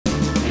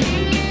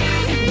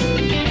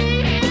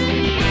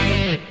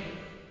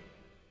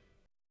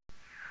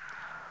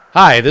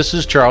Hi, this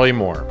is Charlie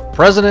Moore,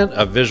 President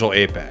of Visual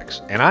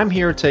Apex, and I'm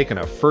here taking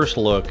a first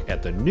look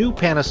at the new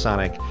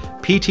Panasonic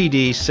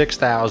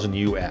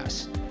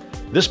PT-D6000US.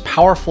 This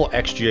powerful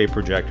XGA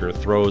projector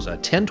throws a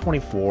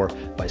 1024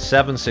 by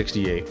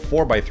 768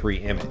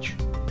 4:3 image.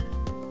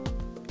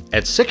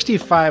 At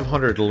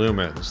 6500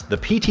 lumens, the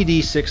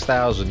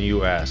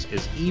PT-D6000US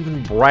is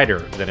even brighter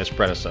than its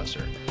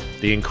predecessor,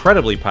 the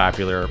incredibly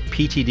popular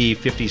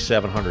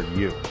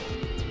PT-D5700U.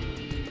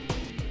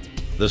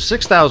 The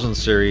 6000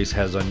 series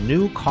has a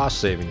new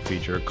cost-saving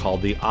feature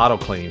called the auto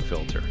cleaning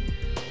filter.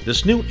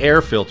 This new air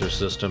filter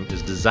system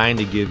is designed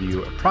to give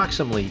you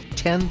approximately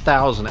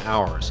 10,000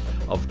 hours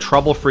of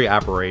trouble-free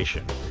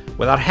operation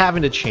without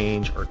having to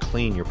change or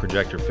clean your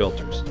projector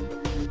filters.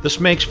 This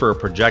makes for a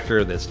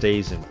projector that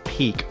stays in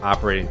peak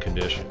operating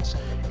conditions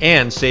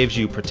and saves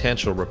you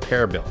potential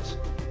repair bills.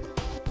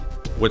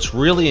 What's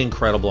really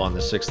incredible on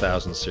the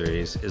 6000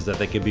 series is that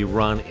they can be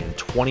run in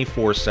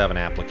 24/7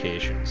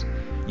 applications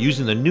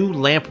using the new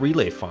lamp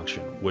relay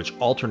function, which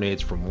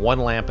alternates from one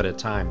lamp at a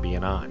time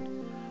being on.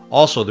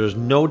 Also, there's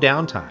no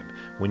downtime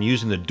when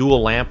using the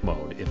dual lamp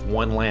mode if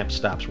one lamp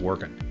stops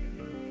working.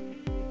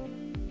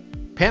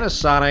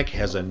 Panasonic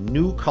has a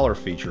new color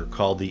feature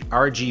called the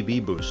RGB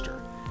booster.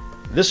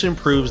 This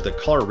improves the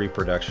color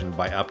reproduction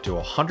by up to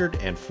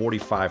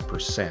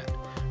 145%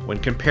 when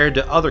compared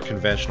to other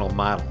conventional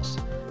models.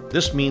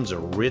 This means a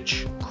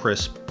rich,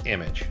 crisp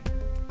image.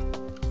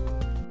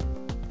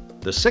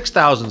 The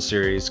 6000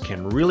 series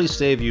can really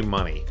save you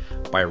money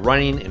by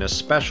running in a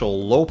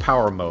special low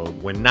power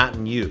mode when not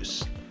in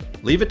use.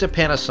 Leave it to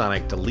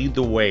Panasonic to lead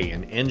the way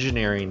in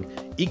engineering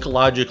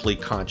ecologically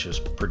conscious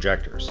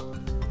projectors.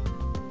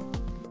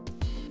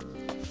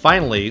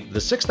 Finally,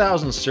 the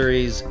 6000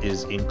 series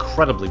is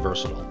incredibly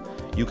versatile.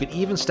 You can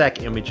even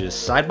stack images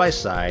side by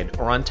side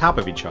or on top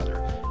of each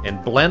other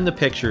and blend the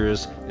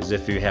pictures as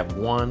if you have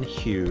one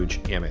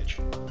huge image.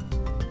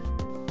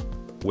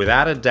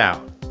 Without a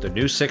doubt, the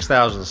new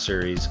 6000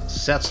 series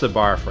sets the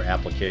bar for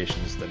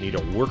applications that need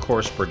a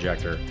workhorse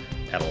projector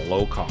at a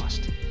low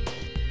cost.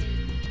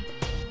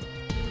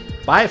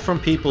 Buy from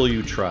people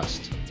you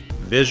trust.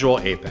 Visual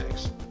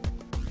Apex.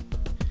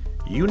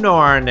 You know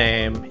our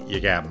name,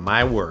 you got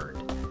my word.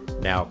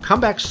 Now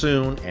come back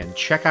soon and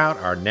check out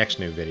our next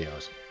new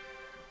videos.